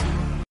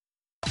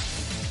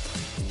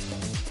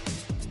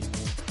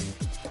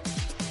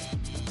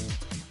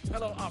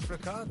Hello,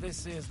 Africa.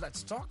 This is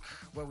Let's Talk,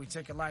 where we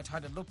take a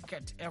light-hearted look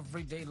at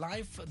everyday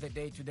life, the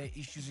day-to-day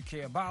issues you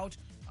care about.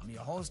 I'm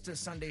your host,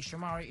 Sunday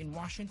Shamari in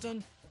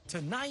Washington.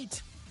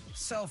 Tonight,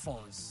 cell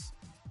phones.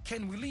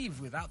 Can we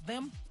live without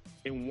them?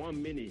 In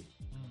 1 minute,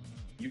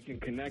 you can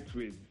connect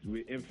with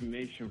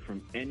information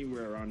from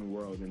anywhere around the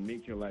world and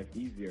make your life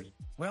easier.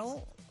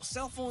 Well,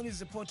 cell phone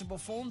is a portable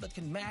phone that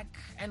can make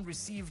and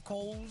receive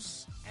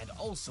calls, and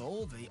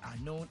also they are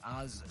known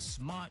as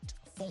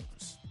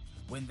smartphones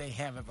when they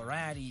have a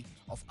variety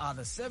of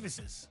other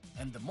services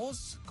and the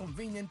most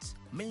convenient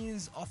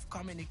means of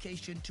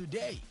communication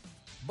today.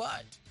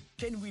 But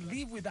can we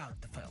live without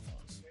the cell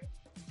phones?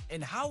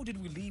 And how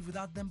did we live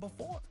without them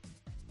before?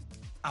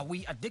 Are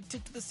we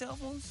addicted to the cell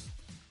phones?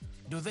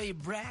 Do they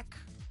break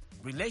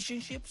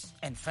relationships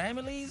and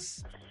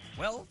families?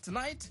 Well,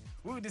 tonight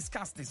we will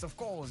discuss this, of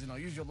course, in our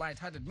usual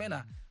light-hearted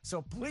manner.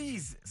 So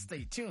please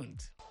stay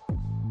tuned.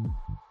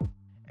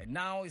 And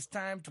now it's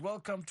time to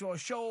welcome to our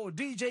show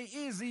DJ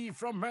Easy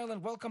from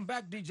Maryland. Welcome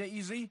back, DJ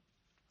Easy.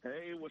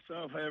 Hey, what's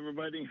up,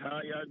 everybody?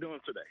 How y'all doing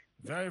today?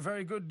 Very,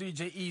 very good,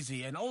 DJ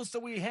Easy. And also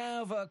we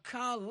have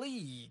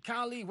Kali.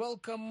 Kali,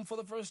 welcome for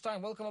the first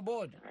time. Welcome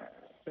aboard.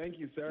 Thank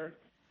you, sir.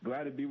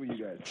 Glad to be with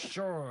you guys.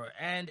 Sure.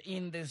 And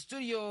in the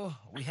studio,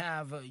 we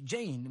have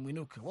Jane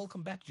Winuka.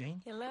 Welcome back,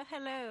 Jane. Hello,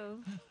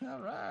 hello.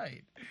 All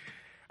right.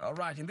 All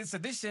right. In this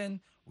edition,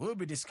 we'll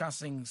be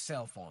discussing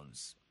cell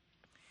phones.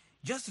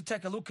 Just to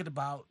take a look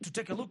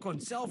on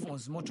cell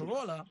phones,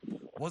 Motorola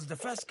was the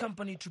first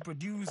company to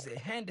produce a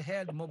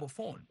handheld mobile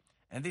phone.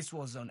 And this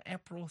was on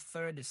April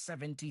 3rd,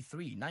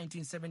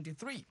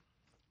 1973.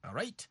 All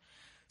right.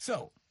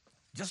 So,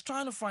 just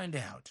trying to find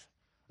out,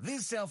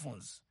 these cell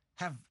phones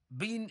have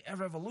been a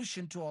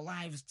revolution to our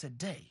lives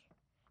today.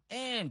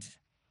 And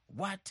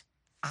what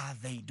are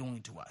they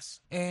doing to us?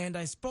 And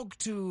I spoke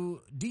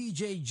to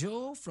DJ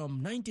Joe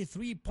from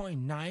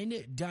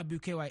 93.9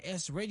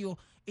 WKYS Radio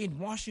in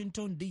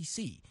Washington,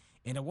 D.C.,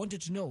 and I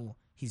wanted to know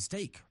his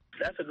take.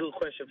 That's a good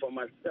question for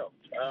myself.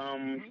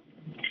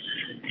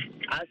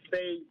 I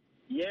say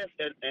yes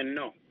and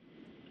no.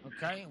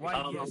 Okay,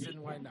 why yes and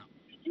why no?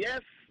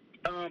 Yes,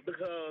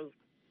 because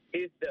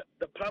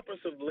the purpose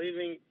of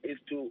living is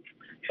to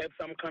have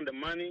some kind of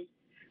money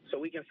so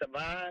we can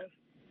survive.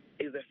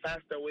 Is a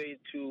faster way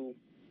to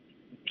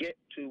get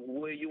to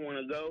where you want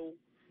to go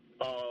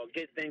or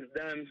get things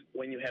done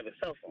when you have a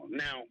cell phone.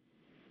 Now,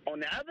 on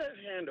the other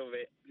hand of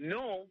it,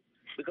 no,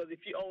 because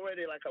if you're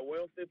already like a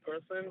wealthy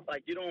person,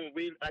 like you don't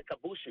read like a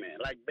bushman,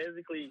 like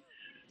basically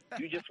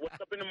you just wake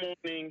up in the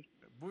morning,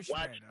 bushman,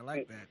 watch. I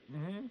like that.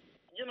 Mm-hmm.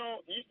 You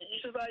know, you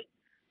just like,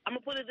 I'm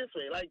gonna put it this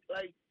way, like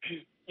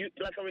you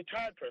like a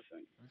retired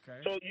person.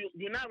 Okay. So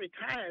you're not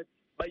retired,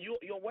 but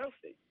you're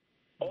wealthy.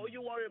 All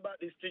you worry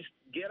about is just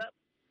get up,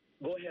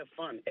 go have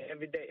fun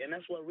every day, and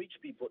that's what rich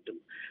people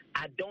do.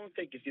 I don't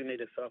think if you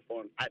need a cell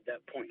phone at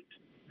that point.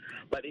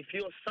 But if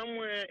you're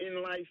somewhere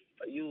in life,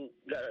 you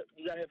gotta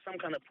have some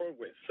kind of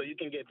progress so you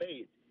can get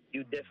paid.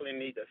 You definitely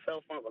need a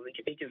cell phone because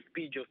it can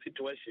speed your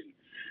situation,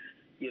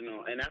 you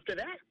know. And after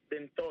that,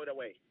 then throw it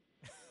away.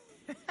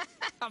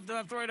 After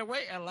I throw it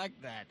away, I like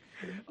that.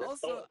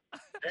 Also,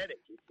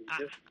 headache.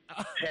 Just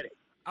headache.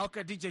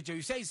 Okay, DJ Joe,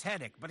 you say it's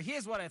headache, but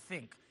here's what I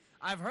think.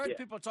 I've heard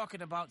people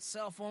talking about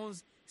cell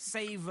phones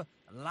save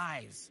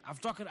lives.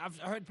 I've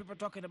heard people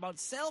talking about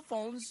cell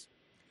phones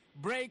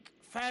break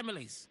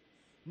families.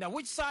 Now,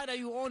 which side are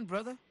you on,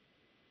 brother?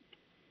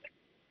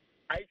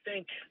 I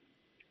think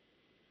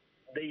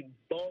they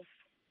both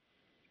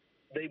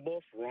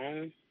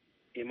wrong,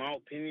 in my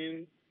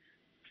opinion.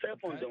 Cell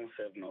phones don't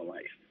save no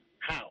life.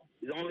 How?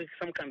 It's only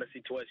some kind of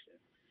situation.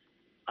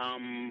 A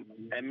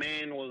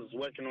man was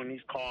working on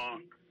his car,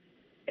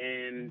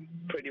 and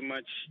pretty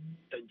much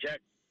the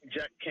jack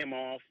came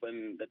off,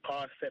 and the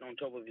car sat on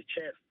top of his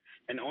chest.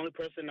 And the only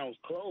person that was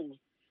close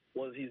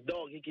was his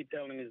dog. He kept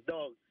telling his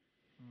dog,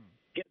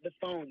 get the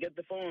phone, get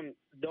the phone.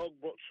 Dog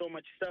brought so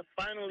much stuff.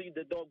 Finally,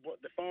 the dog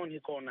brought the phone. He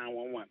called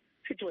 911.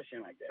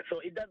 Situation like that. So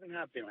it doesn't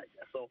happen like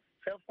that. So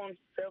cell phones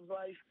save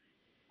life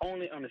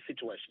only on the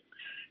situation.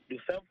 Do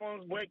cell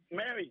phones break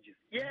marriages?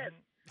 Yes.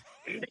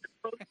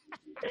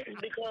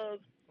 because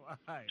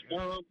Why?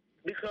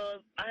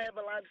 Because I have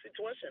a live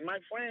situation. My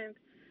friend,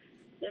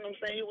 you know what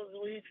I'm saying, he was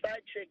with his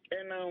side chick,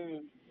 and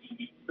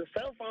the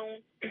cell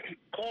phone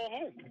called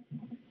home.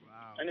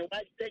 Wow. And the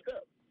wife take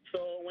up. So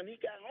when he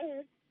got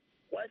home,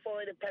 wife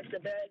already packed the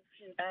bags.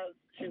 She's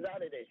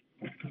out of there.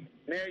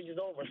 Marriage is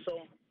over.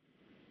 So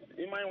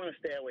you might want to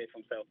stay away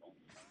from cell phones.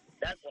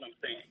 That's what I'm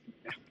saying.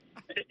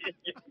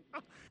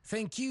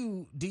 Thank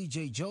you,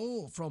 DJ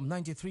Joe from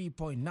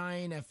 93.9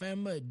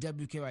 FM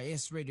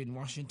WKYS Radio in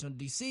Washington,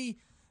 D.C.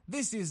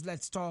 This is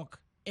Let's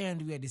Talk,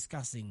 and we are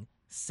discussing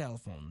cell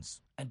phones.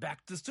 And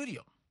back to the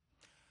studio.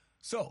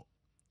 So,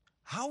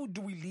 how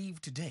do we live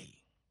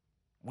today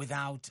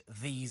without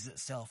these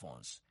cell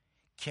phones?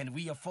 Can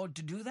we afford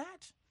to do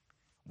that?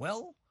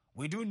 Well,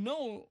 we do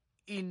know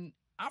in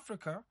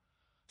Africa,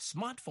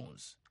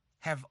 smartphones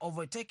have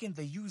overtaken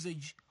the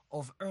usage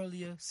of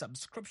earlier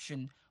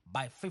subscription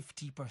by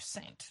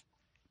 50%.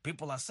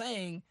 People are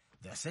saying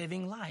they're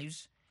saving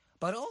lives,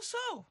 but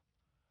also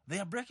they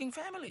are breaking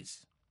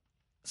families.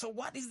 So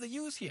what is the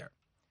use here?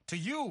 To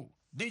you,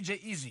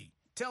 DJ Easy,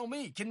 tell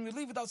me, can we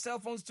live without cell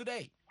phones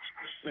today?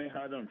 Man,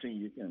 I don't think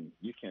you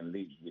can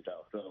live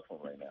without cell phone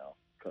right now.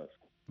 Cause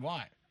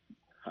Why?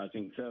 I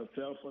think cell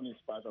phone is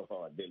part of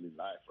our daily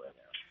life right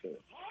now. So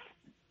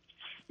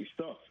it's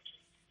tough.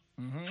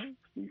 Mm-hmm.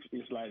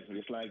 It's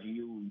like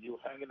you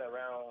hanging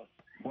around,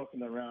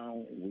 walking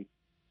around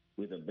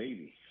with a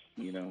baby.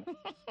 You know,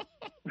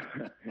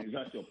 it's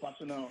like your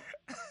personal.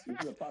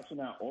 It's your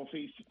personal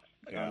office.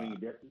 Yeah. I mean,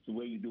 that's the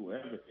way you do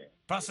everything.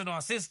 Personal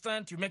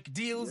assistant, you make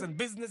deals and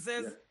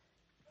businesses.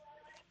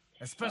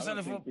 Yeah. I Especially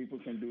don't for think people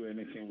can do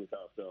anything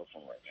without cell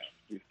phone right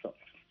now. It's tough.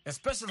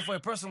 especially for a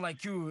person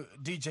like you,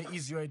 DJ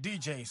Easy, you're a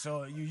DJ,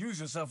 so you use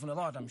your cell phone a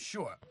lot, I'm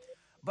sure.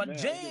 But Man,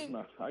 Jane,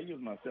 I use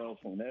my cell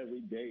phone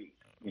every day,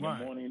 in Right.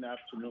 the morning,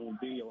 afternoon,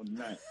 day, or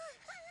night.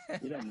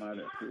 It don't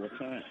matter what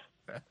time.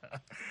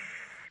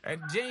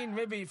 and Jane,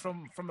 maybe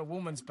from a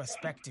woman's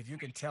perspective, you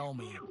can tell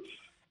me,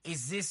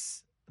 is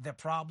this the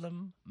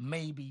problem?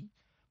 Maybe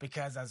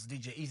because, as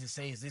DJ Easy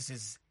says, this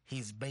is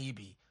his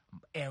baby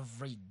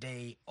every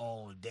day,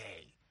 all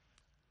day.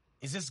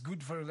 Is this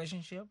good for a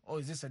relationship, or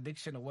is this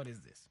addiction, or what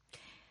is this?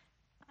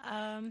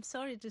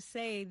 Sorry to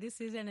say, this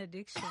is an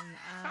addiction.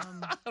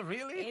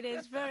 Really? It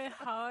is very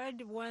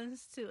hard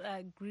once to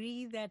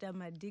agree that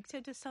I'm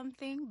addicted to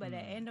something, but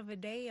at the end of the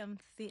day,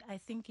 I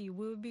think you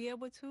will be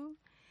able to.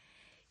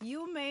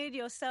 You made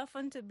your cell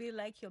phone to be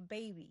like your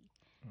baby,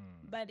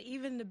 but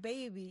even the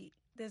baby,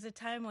 there's a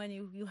time when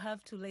you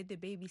have to let the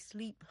baby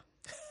sleep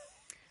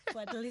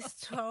for at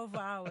least 12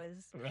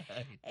 hours.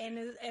 Right. And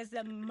as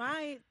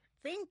my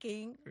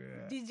thinking,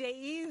 DJ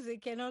Easy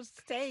cannot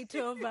stay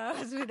 12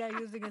 hours without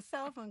using a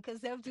cell phone because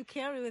they have to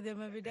carry with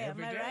him every day.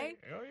 Every Am I day. right?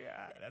 Oh,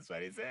 yeah. That's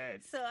what he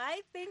said. So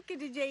I think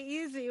DJ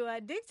Easy, you are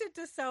addicted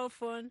to cell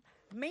phone.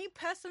 Me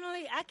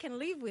personally, I can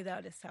live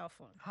without a cell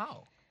phone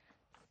How?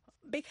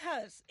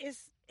 because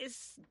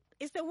it's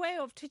the way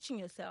of teaching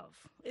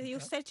yourself. You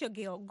set your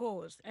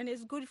goals, and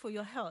it's good for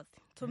your health.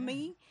 To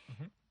me,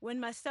 when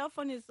my cell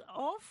phone is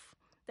off,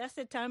 that's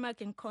the time I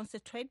can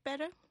concentrate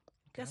better.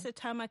 That's the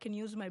time I can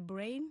use my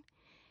brain.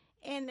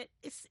 And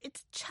it's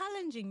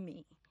challenging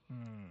me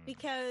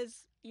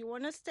because you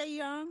want to stay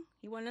young,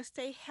 you want to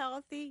stay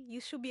healthy, you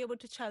should be able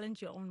to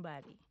challenge your own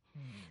body.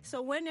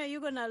 So when are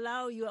you going to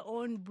allow your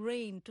own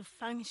brain to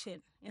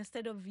function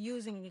instead of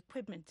using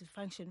equipment to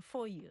function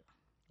for you?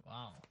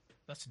 Wow.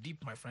 That's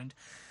deep, my friend.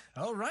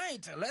 All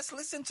right. Let's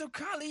listen to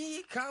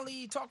Kali.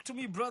 Kali, talk to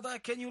me, brother.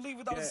 Can you live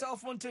without a cell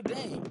phone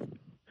today?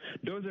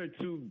 Those are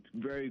two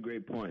very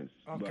great points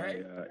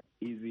Okay. by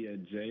Easy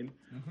and Jane.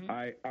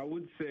 I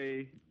would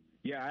say,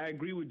 yeah, I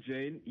agree with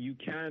Jane. You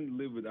can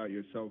live without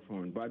your cell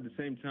phone, but at the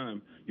same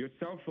time, your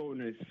cell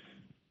phone is,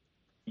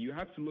 you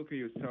have to look at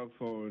your cell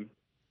phone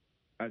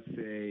as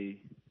a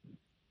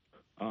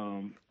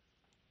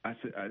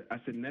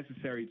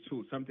necessary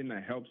tool, something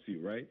that helps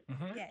you, right?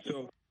 Yes.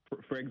 So,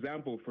 for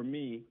example, for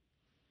me,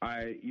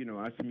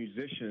 as a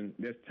musician,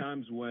 there's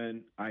times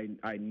when I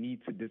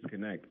need to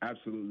disconnect,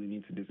 absolutely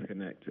need to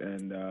disconnect.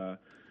 And,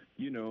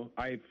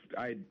 I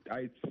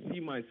see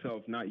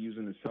myself not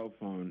using the cell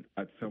phone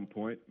at some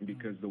point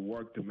because the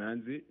work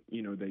demands it,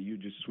 that you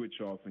just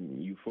switch off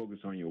and you focus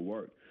on your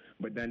work.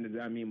 But then does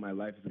that mean my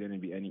life is going to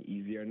be any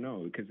easier?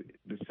 No, because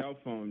the cell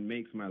phone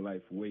makes my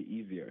life way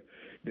easier.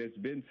 There's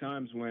been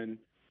times when,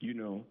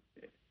 you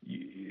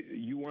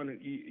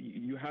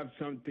have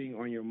something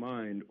on your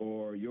mind,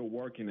 or you're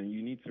working and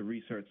you need to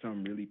research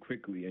something really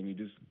quickly, and you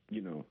just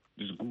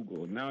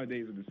Google.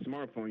 Nowadays with the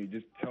smartphone, you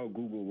just tell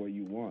Google what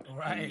you want.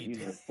 Right. And,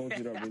 post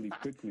it up really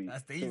quickly.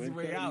 That's the easy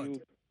way out.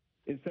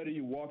 Instead of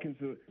you walking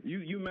to,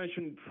 you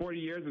mentioned 40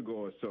 years ago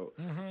or so.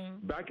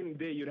 Back in the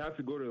day, you'd have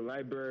to go to the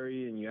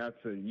library and you had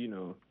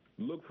to,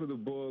 look for the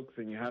books,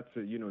 and you had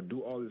to,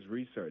 do all this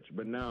research.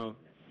 But now,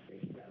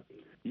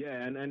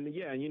 yeah,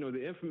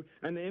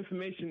 the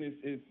information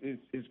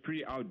is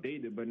pretty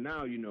outdated. But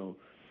now,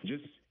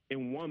 just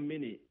in 1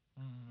 minute,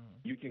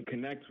 you can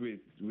connect with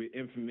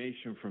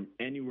information from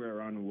anywhere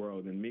around the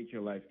world and make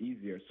your life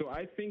easier. So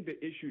I think the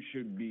issue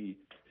should be,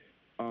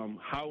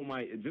 how am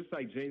I, just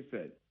like Jane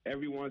said,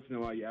 every once in a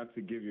while you have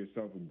to give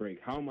yourself a break.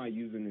 How am I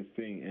using this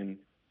thing, and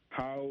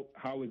how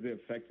is it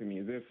affecting me?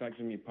 Is it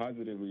affecting me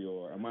positively,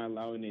 or am I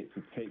allowing it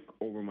to take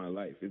over my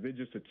life? Is it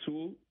just a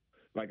tool?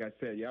 Like I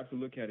said, you have to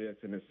look at it as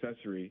an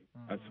accessory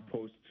as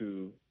opposed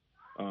to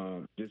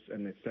just a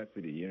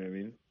necessity. You know what I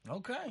mean?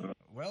 Okay.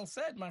 Well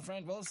said, my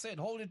friend. Well said.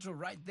 Hold it to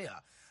right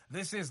there.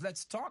 This is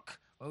Let's Talk,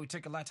 where we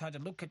take a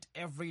lighthearted look at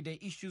everyday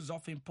issues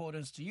of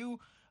importance to you.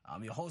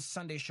 I'm your host,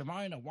 Sunday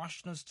Shamar, in a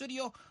Washington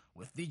studio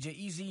with DJ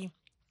Easy,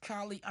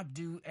 Kali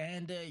Abdu,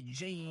 and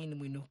Jane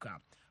Winuka.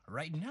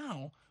 Right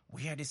now,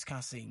 we are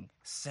discussing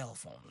cell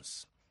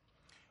phones.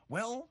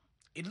 Well,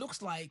 it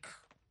looks like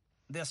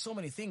there's so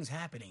many things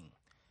happening.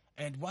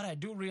 And what I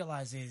do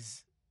realize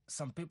is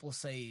some people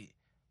say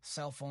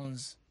cell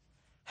phones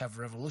have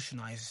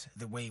revolutionized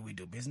the way we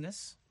do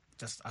business,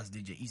 just as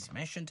DJ Easy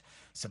mentioned.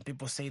 Some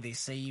people say they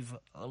save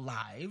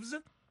lives.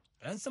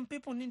 And some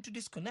people need to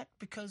disconnect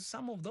because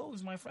some of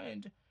those, my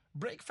friend,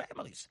 break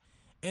families.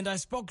 And I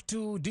spoke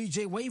to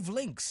DJ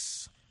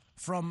Wavelinks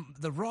from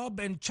the Rob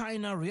and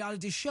China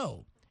reality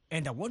show.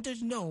 And I wanted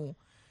to know,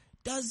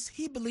 does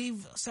he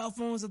believe cell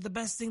phones are the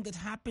best thing that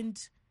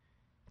happened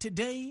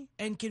today?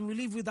 And can we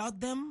live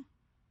without them?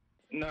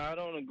 No, I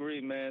don't agree,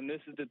 man.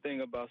 This is the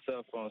thing about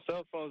cell phones.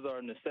 Cell phones are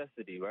a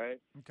necessity, right?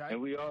 Okay.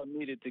 And we all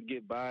need it to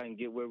get by and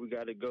get where we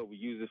got to go. We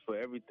use it for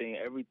everything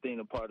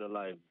a part of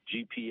life.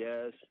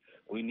 GPS,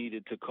 we need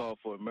it to call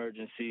for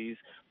emergencies.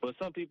 But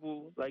some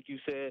people, like you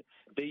said,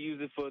 they use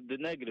it for the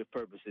negative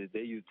purposes.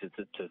 They use it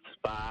to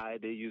spy.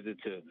 They use it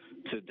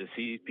to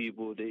deceive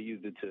people. They use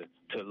it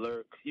to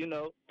lurk,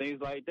 things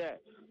like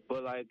that.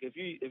 But, like, if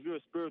you're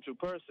a spiritual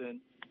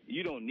person,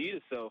 you don't need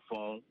a cell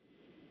phone.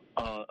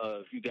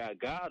 If you got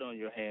God on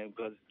your hand,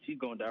 because he's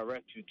going to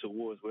direct you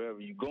towards wherever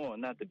you're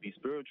going, not to be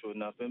spiritual or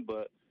nothing,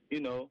 but,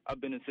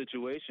 I've been in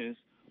situations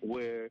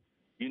where,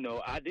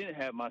 I didn't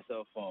have my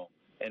cell phone,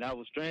 and I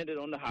was stranded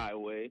on the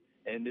highway,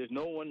 and there's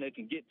no one that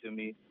can get to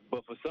me,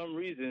 but for some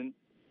reason,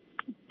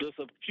 just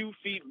a few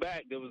feet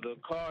back, there was a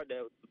car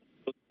that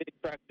was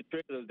tractor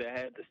trailers that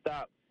had to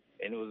stop,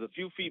 and it was a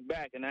few feet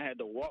back, and I had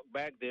to walk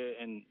back there,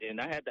 and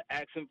I had to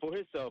ask him for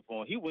his cell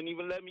phone. He wouldn't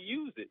even let me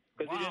use it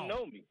because he didn't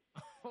know me.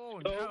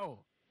 Oh, no.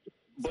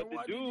 But So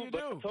I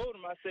told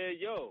him, I said,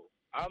 yo,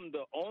 I'm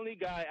the only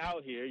guy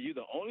out here. You're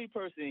the only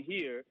person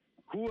here.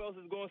 Who else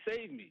is going to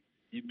save me?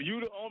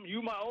 You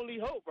my only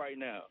hope right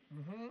now.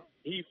 Mm-hmm.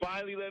 He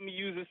finally let me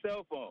use his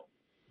cell phone.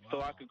 Wow.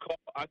 So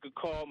I could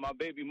call my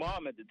baby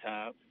mom at the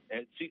time,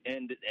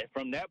 and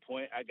from that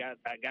point I got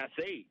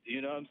saved.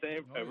 You know what I'm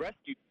saying? Oh, yeah.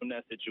 Rescued from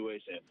that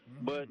situation.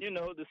 Mm-hmm. But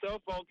the cell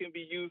phone can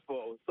be used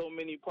for so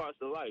many parts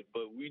of life.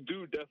 But we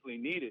do definitely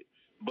need it.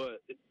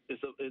 But it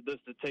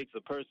just takes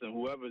a person,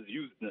 whoever's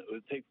using it.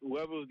 It takes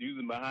whoever's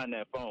using behind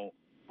that phone.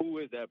 Who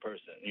is that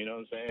person? You know what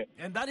I'm saying?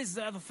 And that is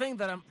the other thing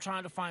that I'm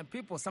trying to find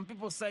people. Some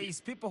people say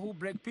it's people who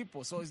break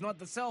people, so it's not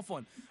the cell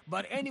phone.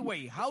 But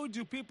anyway, how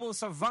do people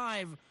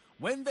survive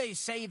when they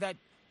say that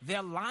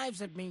their lives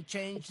have been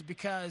changed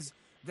because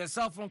the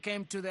cell phone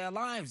came to their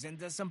lives? And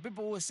there's some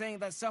people who are saying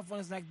that cell phone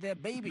is like their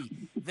baby.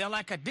 They're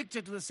like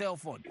addicted to the cell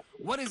phone.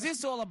 What is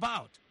this all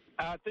about?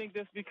 I think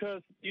that's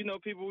because,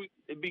 people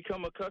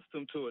become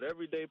accustomed to it.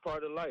 Everyday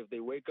part of life. They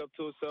wake up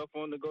to a cell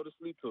phone to go to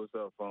sleep to a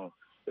cell phone.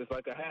 It's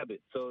like a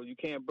habit, so you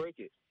can't break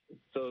it.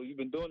 So you've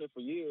been doing it for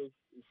years.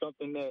 It's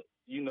something that,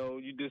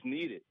 you just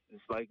need it.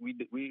 It's like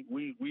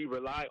we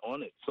rely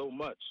on it so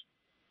much.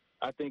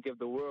 I think if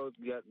the world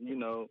got,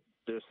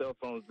 their cell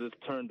phones just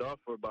turned off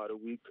for about a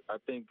week, I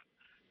think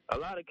a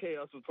lot of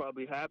chaos would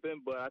probably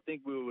happen, but I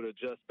think we would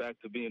adjust back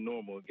to being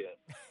normal again.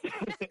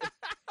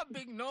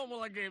 Being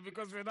normal again,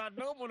 because we're not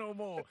normal no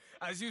more.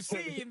 As you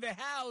see in the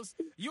house,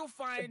 you'll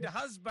find a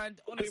husband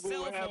on people a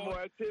cell phone. People will have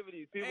more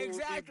activities. People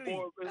exactly.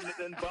 will be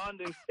more in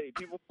bonding state.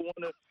 People want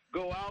to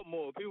go out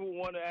more. People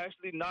want to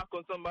actually knock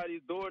on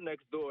somebody's door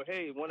next door.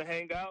 Hey, want to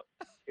hang out?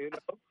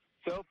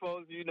 Cell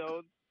phones,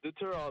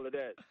 deter all of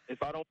that.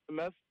 If I don't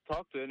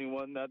talk to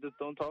anyone, I just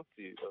don't talk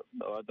to you.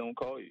 So I don't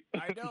call you.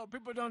 I know.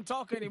 People don't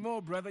talk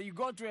anymore, brother. You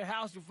go to a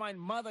house, you find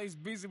mother is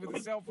busy with the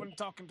cell phone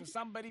talking to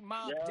somebody.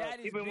 Mom, dad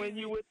is even busy. when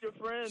you're with your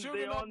friends,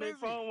 Children they're on their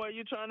busy. phone while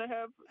you're trying to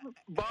have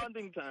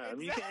bonding time.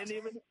 Exactly. You can't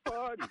even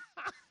party.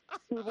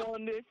 People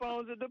on their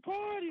phones at the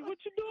party. What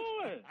you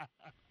doing?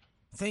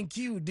 Thank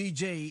you,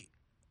 DJ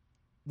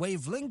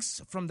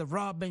Wavelinks from the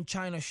Rob and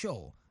China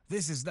show.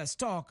 This is Let's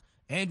Talk,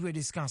 and we're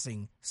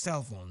discussing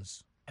cell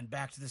phones. And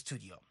back to the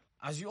studio.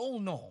 As you all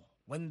know,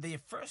 when they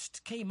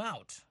first came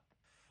out,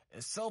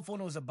 a cell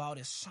phone was about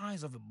the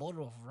size of a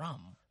bottle of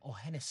rum or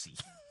Hennessy.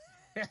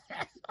 It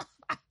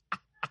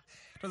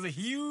was a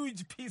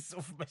huge piece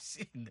of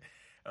machine,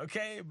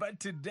 okay? But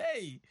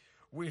today,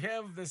 we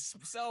have the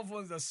cell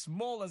phones as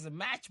small as a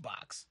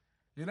matchbox,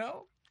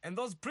 And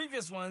those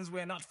previous ones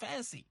were not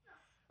fancy.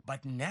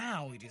 But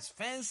now it is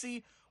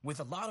fancy with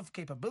a lot of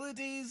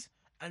capabilities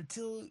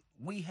until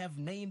we have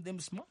named them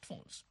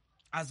smartphones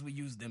as we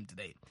use them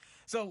today.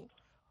 So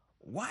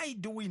why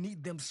do we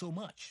need them so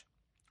much?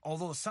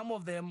 Although some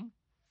of them,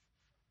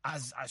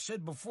 as I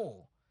said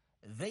before,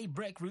 they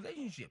break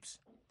relationships.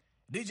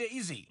 DJ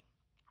Easy,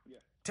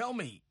 Tell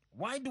me,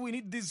 why do we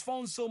need these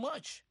phones so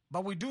much?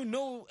 But we do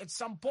know at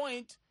some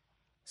point,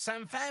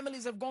 some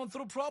families have gone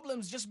through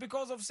problems just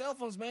because of cell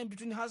phones, man,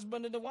 between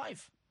husband and the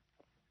wife.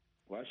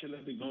 Why should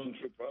they be going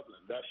through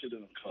problems? That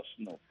shouldn't cause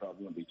no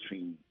problem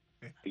between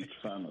each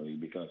family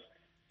because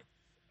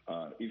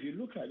if you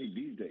look at it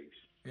these days,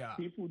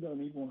 people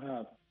don't even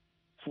have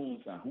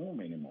phones at home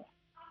anymore.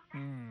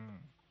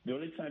 The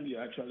only time you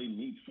actually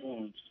need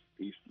phones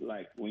is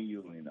like when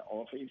you're in the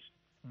office.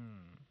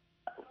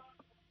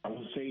 I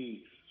would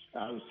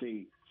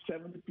say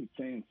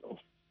 70% of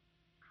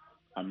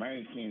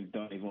Americans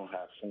don't even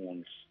have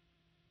phones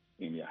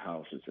in their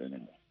houses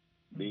anymore.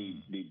 They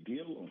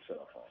deal on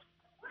cell phones.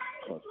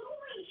 Because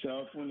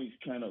cell phone is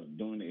kind of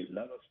doing a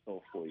lot of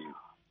stuff for you.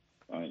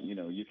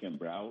 You can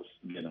browse,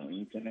 get on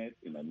internet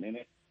in a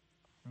minute.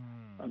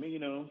 I mean,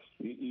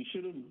 you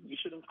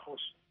shouldn't cause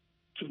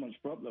too much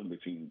problem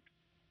between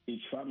each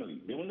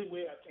family. The only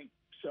way I think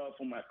cell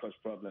phone might cause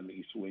problem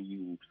is when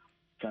you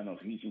kind of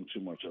using too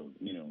much of,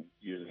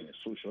 you're in a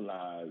social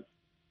life.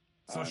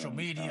 Social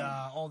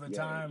media all the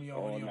time, you're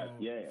on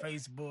your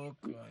Facebook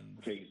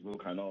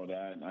and all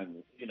that,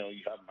 and you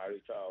have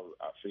marital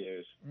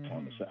affairs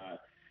on the side.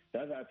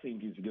 That I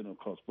think is going to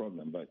cause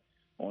problem. But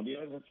on the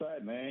other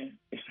side, man,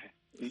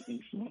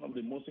 it's one of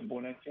the most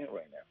important things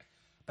right now.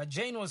 But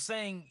Jane was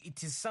saying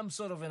it is some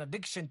sort of an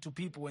addiction to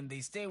people when they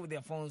stay with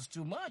their phones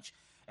too much,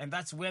 and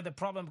that's where the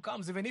problem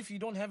comes. Even if you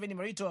don't have any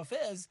marital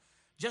affairs,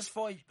 just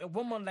for a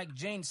woman like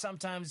Jane,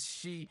 sometimes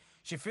she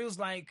feels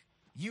like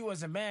you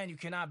as a man, you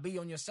cannot be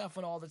on your cell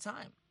phone all the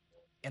time.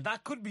 And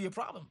that could be a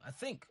problem, I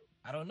think.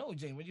 I don't know,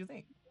 Jane, what do you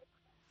think?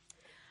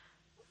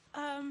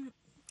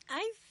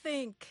 I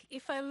think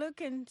if I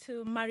look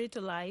into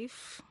marital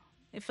life,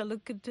 if I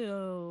look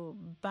into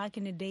back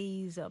in the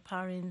days of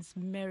parents'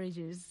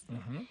 marriages,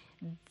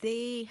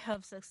 they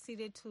have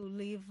succeeded to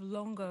live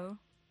longer,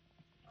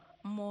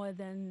 more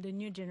than the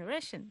new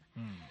generation.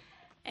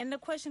 And the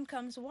question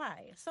comes,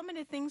 why? So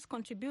many things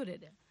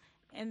contributed.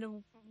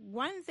 And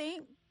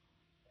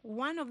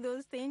one of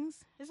those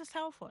things is a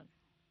cell phone.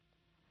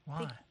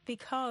 Why?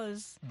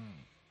 Because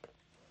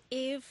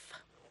if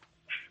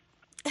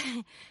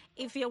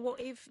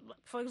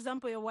for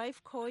example your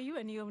wife call you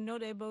and you're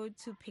not able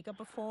to pick up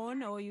a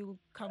phone, or you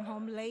come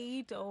home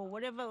late, or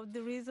whatever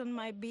the reason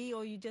might be,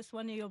 or you just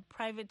want your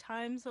private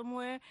time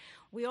somewhere,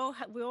 we all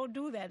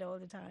do that all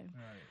the time.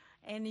 Right.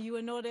 And you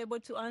are not able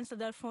to answer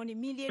that phone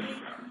immediately,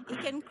 it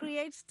can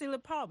create still a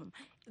problem.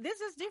 This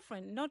is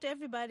different. Not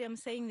everybody, I'm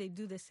saying, they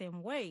do the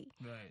same way.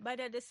 Right. But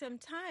at the same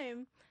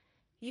time,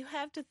 you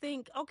have to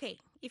think, okay,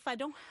 if I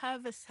don't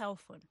have a cell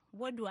phone,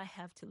 what do I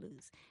have to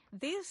lose?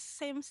 This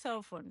same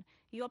cell phone,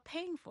 you're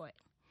paying for it.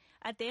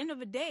 At the end of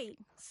the day,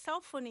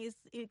 cell phone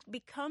it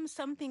becomes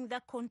something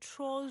that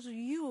controls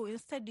you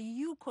instead of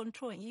you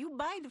controlling. You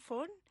buy the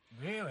phone.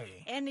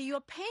 Really? And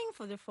you're paying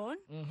for the phone.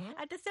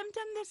 At the same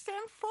time, the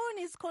same phone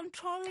is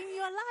controlling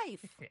your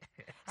life.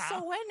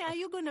 So when are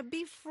you going to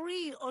be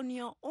free on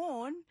your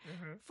own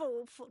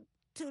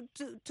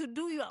to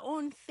do your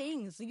own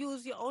things,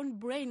 use your own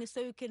brain so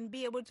you can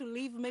be able to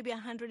live maybe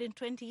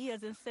 120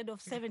 years instead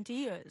of 70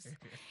 years?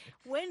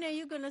 When are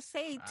you going to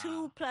say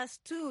 2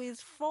 + 2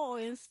 is 4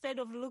 instead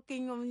of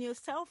looking on your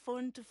cell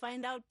phone to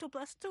find out 2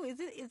 + 2?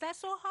 Is that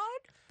so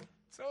hard?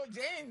 So,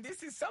 Jane,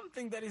 this is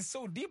something that is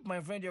so deep,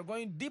 my friend. You're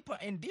going deeper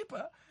and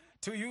deeper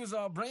to use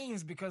our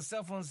brains because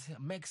cell phones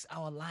makes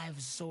our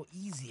lives so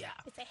easier.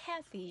 It's a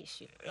healthy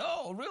issue.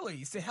 Oh, really?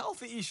 It's a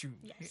healthy issue.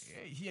 Yes.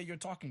 Here you're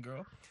talking,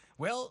 girl.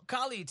 Well,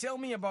 Kali, tell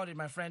me about it,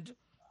 my friend.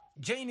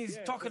 Jane is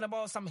talking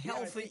about some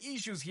healthy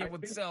issues here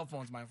with cell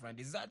phones, my friend.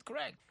 Is that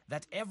correct?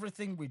 That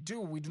everything we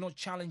do not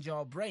challenge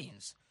our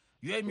brains.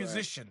 You're a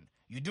musician.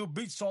 You do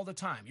beats all the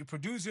time. You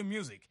produce your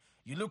music.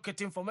 You look at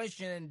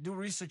information and do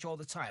research all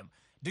the time.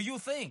 Do you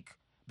think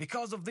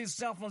because of these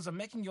cell phones are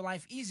making your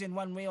life easy in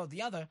one way or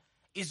the other,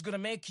 it's going to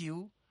make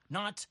you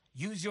not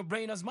use your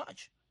brain as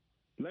much?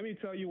 Let me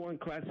tell you one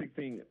classic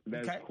thing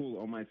that's cool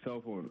on my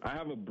cell phone. I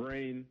have a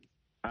brain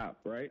app,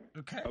 right?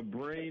 Okay. A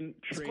brain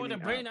training It's called a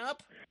brain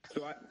app?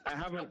 So I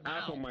have an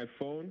app on my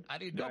phone. I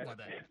didn't know about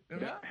that.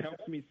 That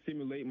helps me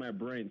stimulate my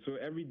brain. So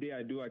every day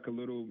I do like a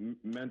little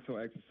mental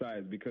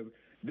exercise because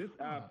this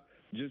app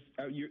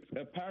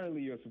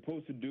apparently you're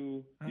supposed to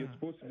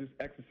just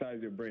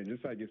exercise your brain,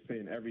 just like you're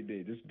saying every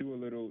day. Just do a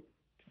little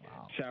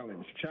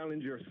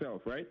challenge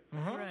yourself, right?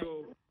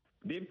 So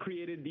they've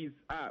created these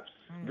apps,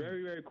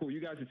 very, very cool.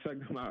 You guys should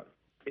check them out.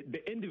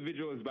 The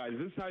individual is bad.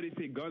 This is how they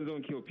say guns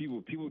don't kill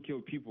people. People kill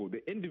people.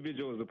 The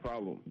individual is the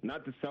problem,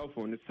 not the cell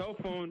phone. The cell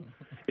phone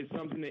is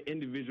something the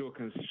individual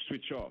can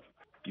switch off.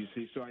 You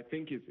see, so I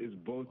think it's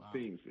both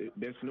things.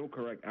 There's no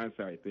correct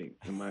answer, I think,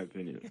 in my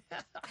opinion.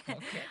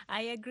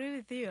 I agree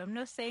with you. I'm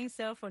not saying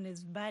cell phone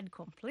is bad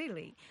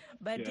completely,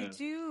 but did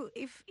you,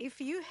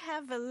 if you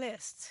have a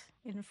list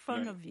in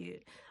front of you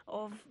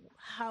of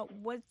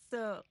what's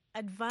the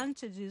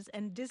advantages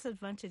and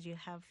disadvantages you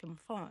have from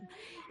phone?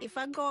 If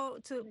I go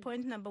to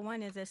point number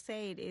one, as I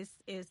said, is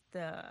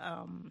the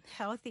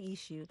healthy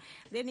issue.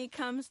 Then it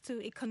comes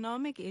to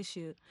economic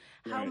issue.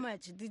 How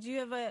much did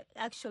you ever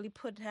actually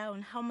put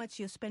down how much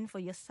you spend for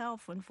your cell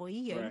phone for a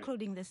year,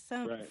 including the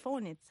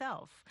phone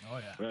itself? Oh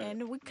yeah.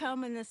 And we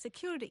come in a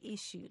security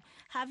issue.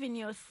 Having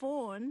your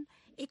phone,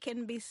 it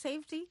can be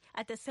safety.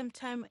 At the same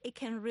time, it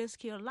can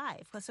risk your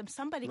life because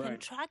somebody can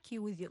track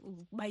you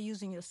by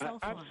using your cell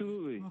phone.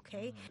 Absolutely.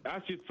 Okay.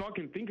 As you're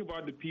talking, think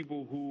about the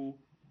people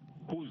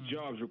whose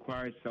jobs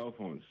require cell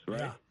phones,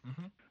 right? Yeah.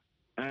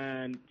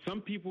 And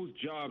some people's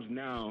jobs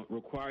now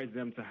requires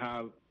them to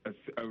have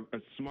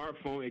a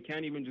smartphone. It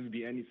can't even just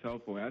be any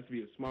cell phone. It has to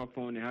be a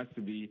smartphone. It has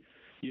to be,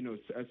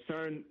 a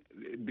certain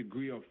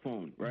degree of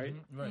phone, right?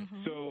 Right.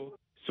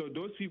 So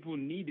those people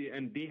need it,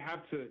 and they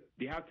have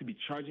to be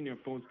charging their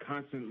phones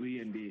constantly,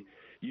 and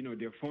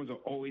their phones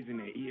are always in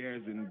their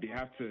ears, and they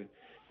have to,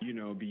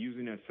 be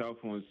using their cell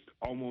phones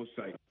almost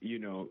like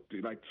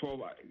 12,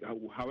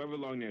 however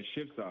long their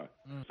shifts are.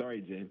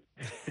 Sorry, Jen.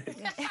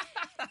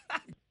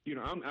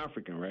 I'm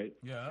African, right?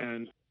 Yeah.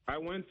 And I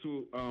went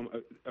to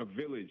a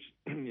village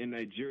in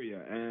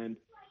Nigeria, and,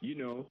 you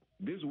know,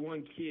 this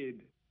one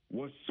kid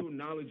was so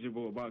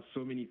knowledgeable about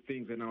so many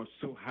things, and I was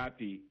so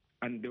happy.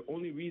 And the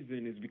only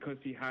reason is because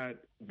he had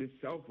this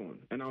cell phone.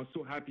 And I was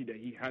so happy that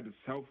he had a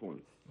cell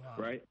phone,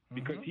 right?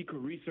 Because he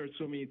could research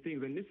so many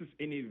things. And this is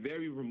in a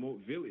very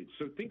remote village.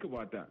 So think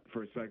about that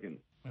for a second.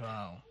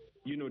 Wow.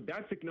 You know,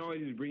 that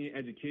technology is bringing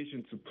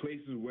education to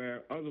places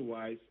where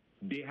otherwise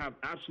they have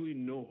absolutely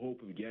no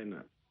hope of getting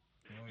that.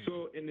 Oh, yeah.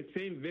 So in the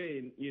same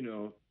vein, you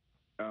know,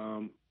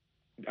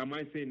 am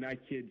I saying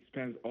that kid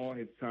spends all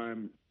his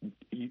time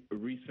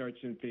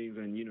researching things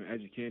and, you know,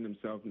 educating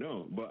himself?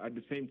 No. But at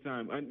the same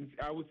time,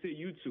 I would say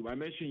YouTube. I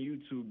mentioned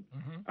YouTube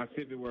as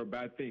if it were a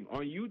bad thing.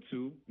 On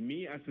YouTube,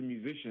 me as a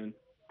musician,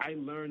 I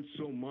learned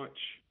so much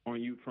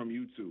from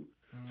YouTube.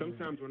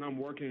 Sometimes when I'm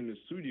working in the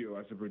studio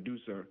as a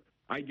producer,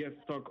 I get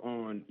stuck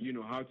on, you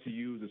know, how to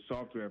use the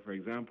software, for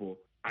example.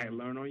 I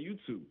learn on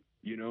YouTube.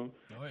 You know,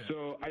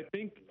 so I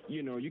think,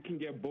 you know, you can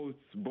get both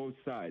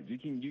sides. You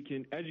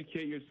can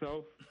educate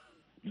yourself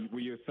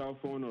with your cell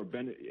phone or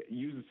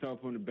use a cell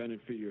phone to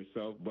benefit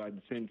yourself, but at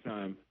the same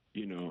time,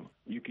 you know,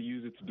 you can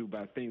use it to do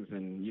bad things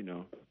and, you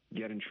know,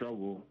 get in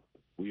trouble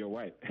with your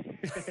wife.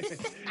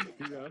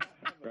 You know,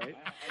 right?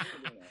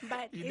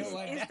 But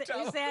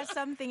is there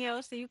something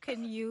else that you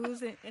can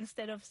use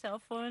instead of cell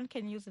phone?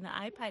 Can use an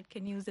iPad,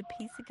 can use a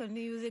PC, can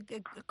use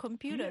a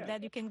computer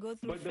that you can go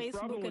through but Facebook the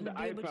problem with and the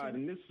iPad,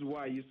 and this is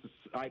why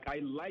I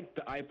liked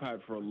the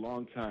iPad for a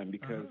long time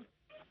because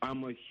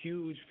I'm a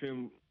huge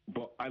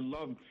but I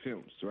love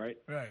films, right?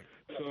 Right.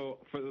 So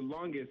for the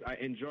longest, I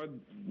enjoyed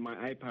my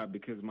iPad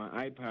because my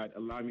iPad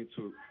allowed me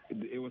to.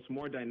 It was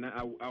more dynamic.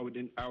 I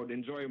would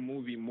enjoy a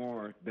movie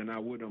more than I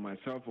would on my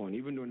cell phone.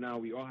 Even though now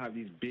we all have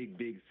these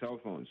big cell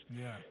phones.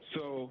 Yeah.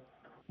 So,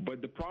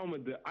 but the problem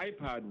with the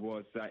iPad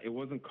was that it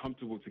wasn't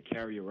comfortable to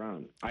carry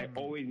around. I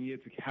always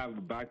needed to have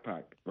a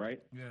backpack,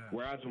 right? Yeah.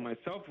 Whereas with my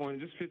cell phone, it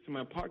just fits in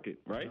my pocket,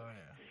 right? Oh,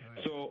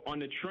 yeah. So on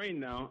the train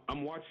now,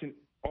 I'm watching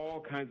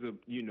all kinds of,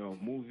 you know,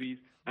 movies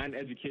and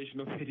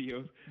educational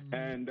videos.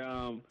 And,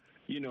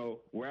 you know,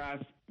 whereas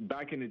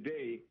back in the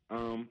day,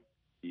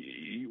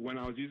 when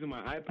I was using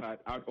my iPad,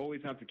 I'd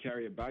always have to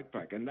carry a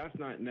backpack. And that's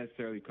not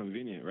necessarily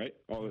convenient, right?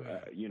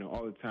 You know,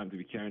 all the time to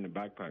be carrying a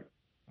backpack.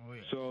 Oh,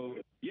 yeah. So,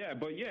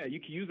 you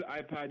can use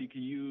an iPad. You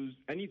can use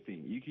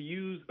anything. You can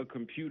use a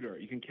computer.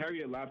 You can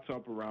carry a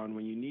laptop around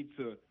when you need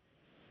to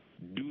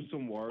do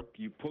some work.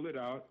 You pull it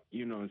out,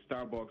 you know, in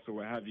Starbucks or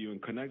what have you,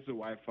 and connect to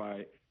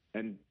Wi-Fi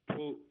and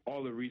pull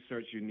all the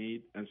research you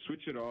need and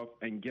switch it off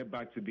and get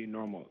back to being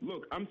normal.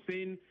 Look, I'm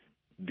saying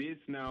this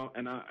now,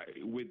 and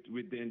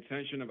with the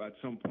intention of at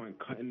some point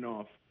cutting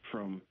off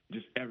from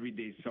just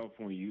everyday cell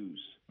phone use.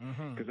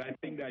 Because I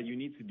think that you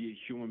need to be a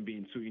human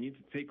being too. You need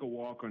to take a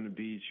walk on the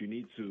beach. You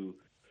need to,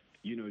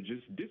 you know,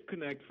 just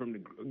disconnect from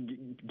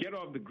get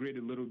off the grid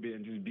a little bit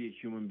and just be a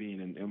human being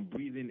and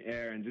breathe in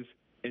air and just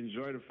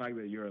enjoy the fact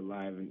that you're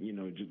alive and, you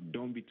know, just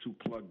don't be too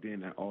plugged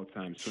in at all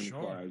times,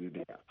 24 hours a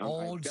day.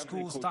 Old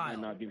school style.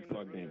 Not being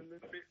plugged in.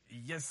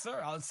 Yes,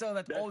 sir. I'll sell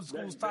that old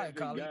school style,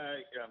 Carly. Guy,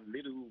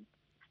 little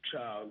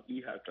child,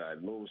 he has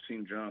low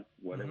syndrome,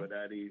 whatever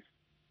that is,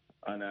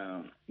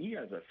 and he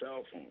has a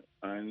cell phone,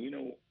 and, you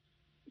know,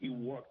 he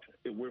walked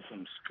away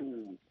from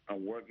school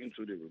and worked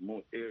into the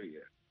remote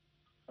area.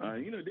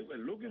 You know, they were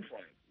looking for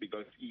him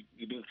because he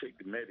didn't take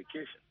the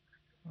medication.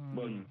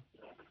 But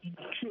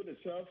through the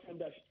cell phone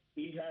that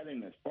he had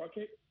in his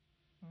pocket,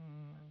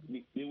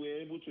 they were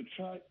able to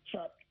track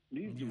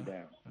these dudes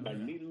down. That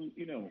little,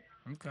 you know,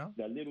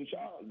 that little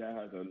child that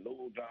has a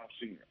low Down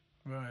syndrome.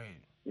 Right.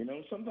 You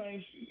know,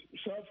 sometimes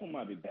cell phone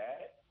might be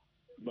bad,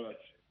 but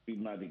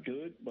it might be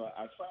good. But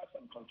as far as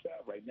I'm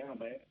concerned right now,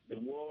 man, the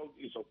world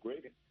is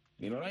upgrading.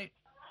 You're right.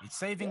 It's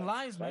saving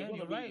lives, man.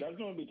 You're right. That's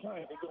going to be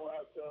time. They're going to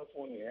have cell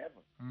phone in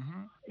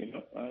heaven. You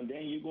know, and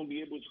then you're going to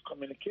be able to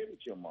communicate with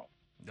your mom.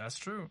 That's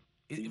true.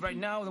 Right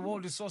now, the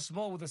world is so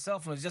small with a cell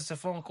phone. It's just a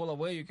phone call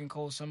away. You can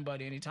call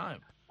somebody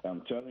anytime.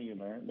 I'm telling you,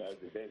 man, that's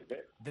the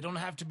best. They don't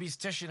have to be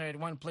stationary at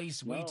one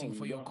place waiting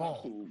for your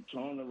call. You don't have to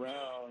turn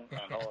around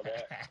and all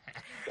that.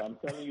 I'm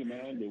telling you,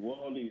 man, the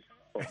world is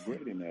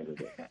upgrading every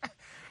day.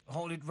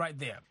 Hold it right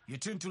there. You're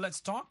tuned to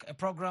Let's Talk, a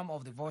program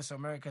of the Voice of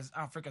America's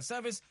Africa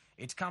Service.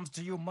 It comes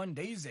to you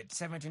Mondays at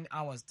 17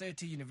 hours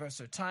 30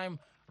 Universal Time,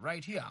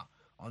 right here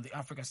on the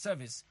Africa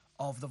Service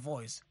of the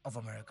Voice of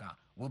America.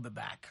 We'll be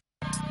back.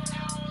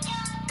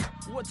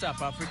 What's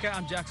up, Africa?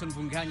 I'm Jackson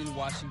Vungan in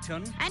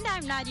Washington. And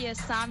I'm Nadia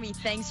Sami.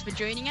 Thanks for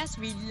joining us.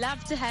 We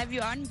love to have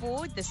you on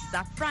board. This is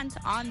Upfront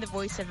on the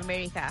Voice of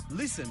America.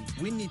 Listen,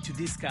 we need to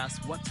discuss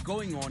what's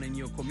going on in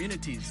your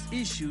communities,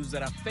 issues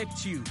that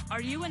affect you.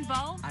 Are you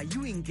involved? Are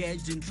you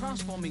engaged in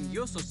transforming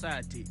your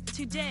society?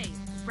 Today,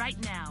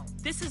 right now,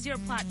 this is your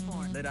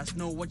platform. Let us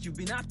know what you've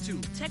been up to.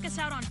 Check us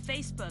out on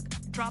Facebook.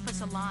 Drop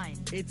us a line.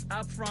 It's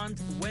Upfront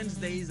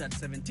Wednesdays at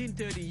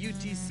 17:30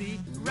 UTC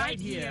right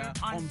here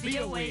on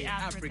VOA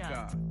Africa.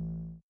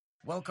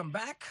 Welcome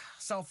back.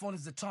 Cell phone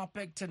is the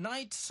topic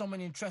tonight. So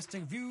many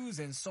interesting views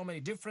and so many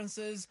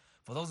differences.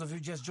 For those of you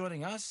just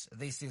joining us,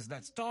 this is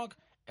Let's Talk,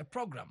 a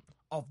program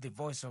of the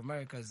Voice of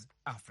America's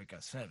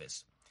Africa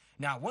service.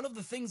 Now, one of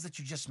the things that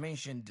you just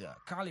mentioned,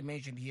 Carly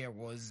mentioned here,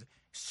 was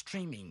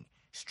streaming.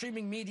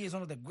 Streaming media is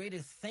one of the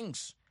greatest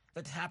things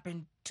that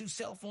happened to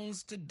cell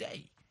phones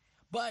today.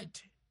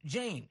 But,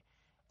 Jane,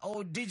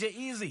 DJ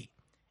Easy,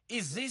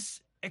 is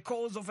this a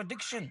cause of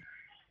addiction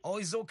or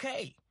is it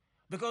okay?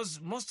 Because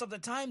most of the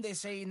time they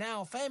say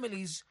now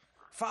families,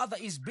 father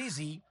is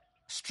busy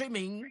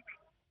streaming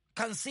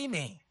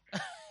Kansime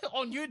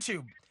on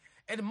YouTube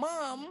and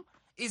mom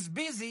is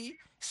busy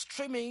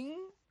streaming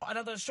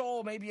another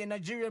show, maybe a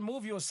Nigerian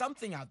movie or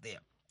something out there.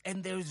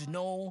 And there is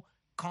no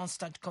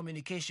constant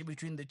communication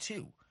between the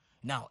two.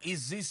 Now,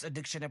 is this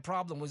addiction a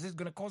problem? Was this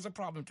going to cause a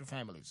problem to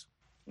families?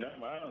 No,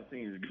 I don't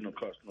think it's going to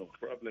cause no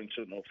problem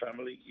to no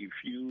family. If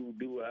you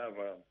do have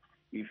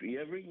if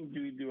ever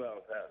you do have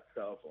a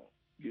cell phone,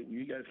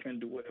 you guys can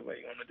do whatever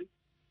you want to do.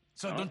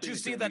 So don't you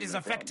see that is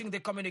affecting the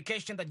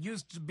communication that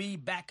used to be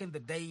back in the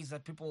days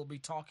that people will be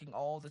talking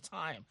all the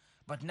time?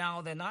 But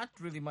now they're not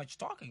really much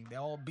talking. They're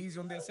all busy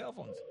on their cell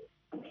phones.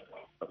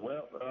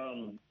 Well,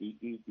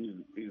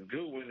 it's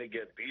good when they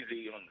get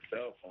busy on the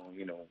cell phone,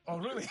 you know. Oh,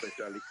 really?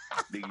 Especially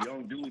the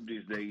young dude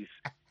these days.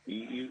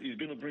 He's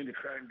going to bring the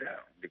crime down.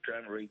 The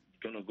crime rate is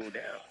going to go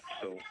down.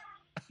 So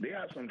they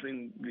have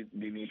something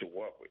they need to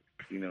work with,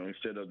 you know,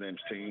 instead of them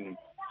staying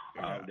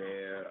out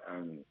there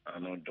and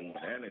not doing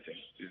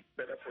anything. It's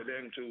better for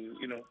them to,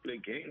 you know, play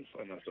games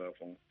on a cell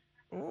phone.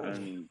 Ooh.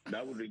 And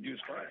that would reduce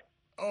crime.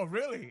 Oh,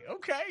 really?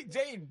 Okay,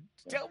 Jane,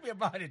 tell me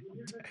about it.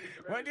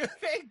 What do you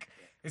think?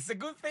 It's a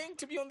good thing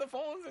to be on the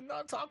phones and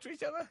not talk to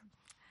each other?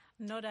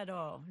 Not at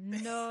all.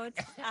 Not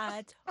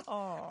at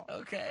all.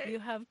 Okay. You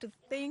have to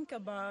think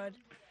about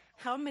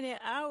how many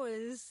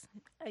hours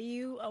are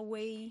you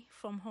away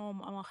from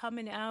home, or how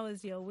many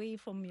hours you're away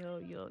from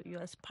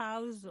your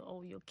spouse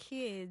or your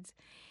kids.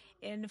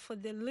 And for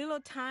the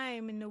little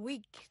time in the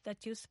week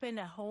that you spend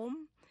at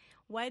home,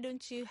 why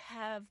don't you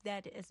have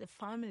that as a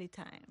family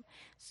time?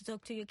 So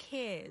talk to your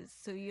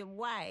kids, to your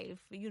wife,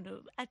 you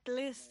know, at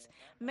least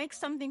make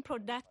something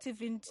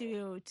productive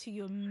into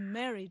your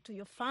marriage, to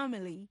your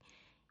family.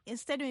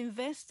 Instead of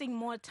investing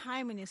more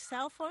time in a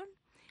cell phone,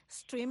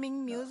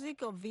 streaming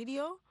music or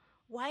video,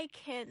 why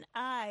can't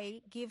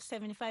I give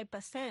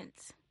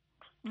 75%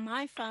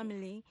 my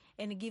family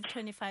and give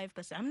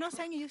 25%? I'm not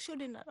saying you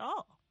shouldn't at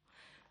all.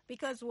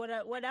 Because what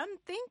I'm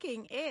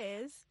thinking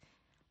is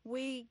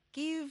we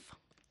give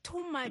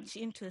too much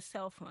into a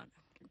cell phone.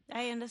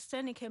 I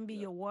understand it can be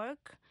your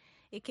work,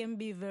 it can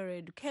be very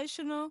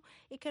educational,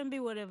 it can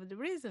be whatever the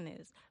reason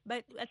is.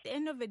 But at the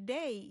end of the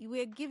day,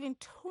 we're giving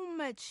too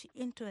much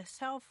into a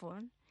cell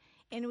phone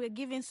and we're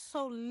giving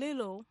so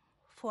little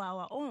for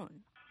our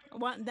own.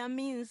 What that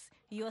means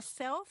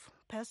yourself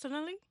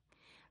personally,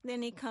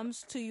 then it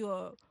comes to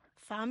your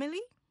family,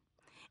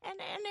 and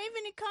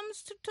even it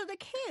comes to the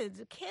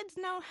kids. Kids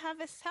now have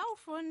a cell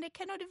phone, they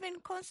cannot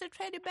even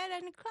concentrate better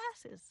in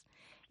classes.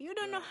 You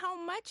don't know how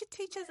much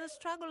teachers are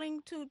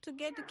struggling to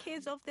get the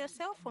kids off their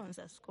cell phones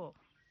at school.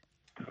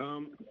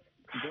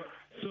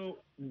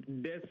 So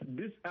there's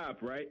this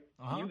app, right?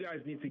 You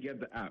guys need to get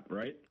the app,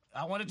 right?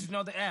 I wanted to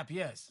know the app,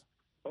 yes.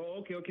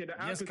 Oh, okay.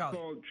 The app is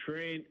called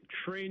Train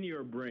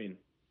Your Brain.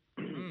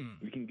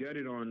 You can get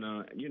it on,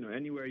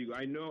 anywhere you go.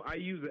 I know I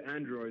use the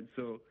Android,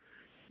 so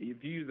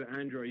if you use the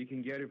Android, you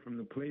can get it from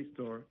the Play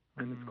Store,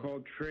 and it's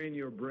called Train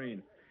Your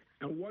Brain.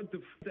 And what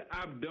the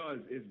app does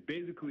is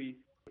basically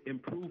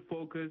improve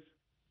focus,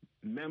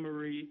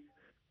 memory,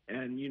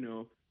 and,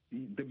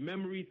 the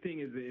memory thing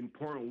is the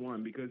important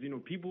one because,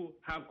 people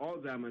have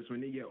Alzheimer's when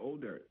they get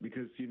older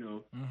because,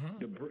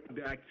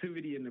 the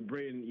activity in the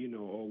brain,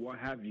 or what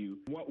have you.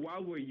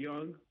 While we're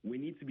young, we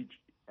need to be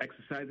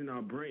exercising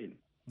our brain.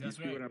 That's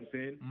you see what I'm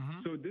saying?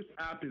 So this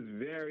app is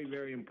very,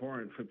 very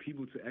important for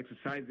people to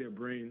exercise their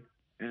brain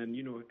and,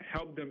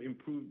 help them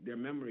improve their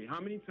memory. How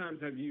many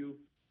times have you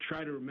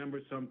tried to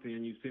remember something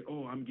and you say,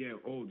 oh, I'm getting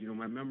old,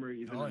 my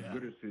memory isn't as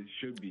good as it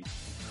should be.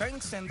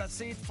 Thanks, and that's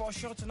it for our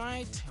show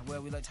tonight,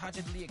 where we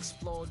lightheartedly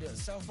explore the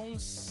cell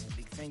phones. A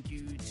big thank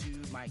you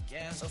to my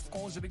guest. Of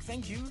course, a big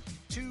thank you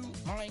to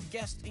my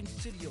guest in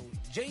studio,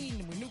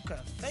 Jane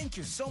Munuka. Thank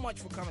you so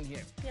much for coming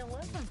here. You're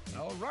welcome.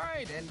 All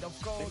right, and of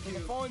course, on the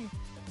phone,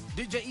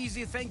 DJ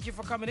Easy, thank you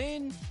for coming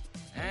in.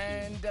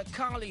 And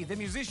Carly, the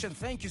musician,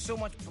 thank you so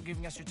much for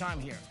giving us your time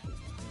here.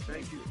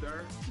 Thank you,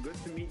 sir. Good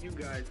to meet you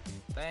guys.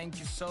 Thank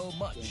you so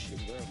much.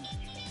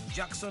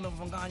 Jackson of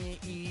Vangani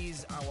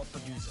is our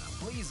producer.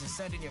 Please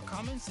send in your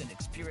comments and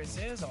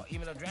experiences. Our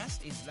email address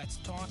is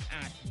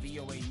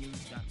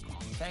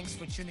letstalk@voanews.com. Thanks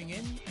for tuning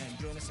in, and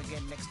join us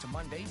again next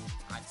Monday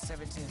at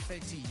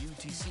 17:30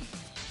 UTC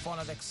for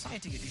another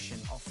exciting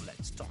edition of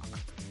Let's Talk.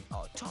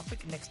 Our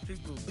topic next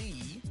week will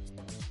be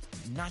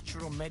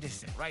natural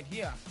medicine, right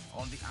here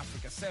on the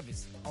Africa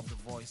service of the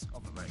Voice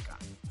of America.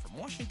 From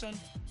Washington,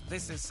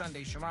 this is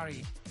Sunday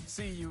Shomari.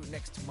 See you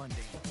next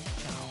Monday.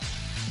 Ciao.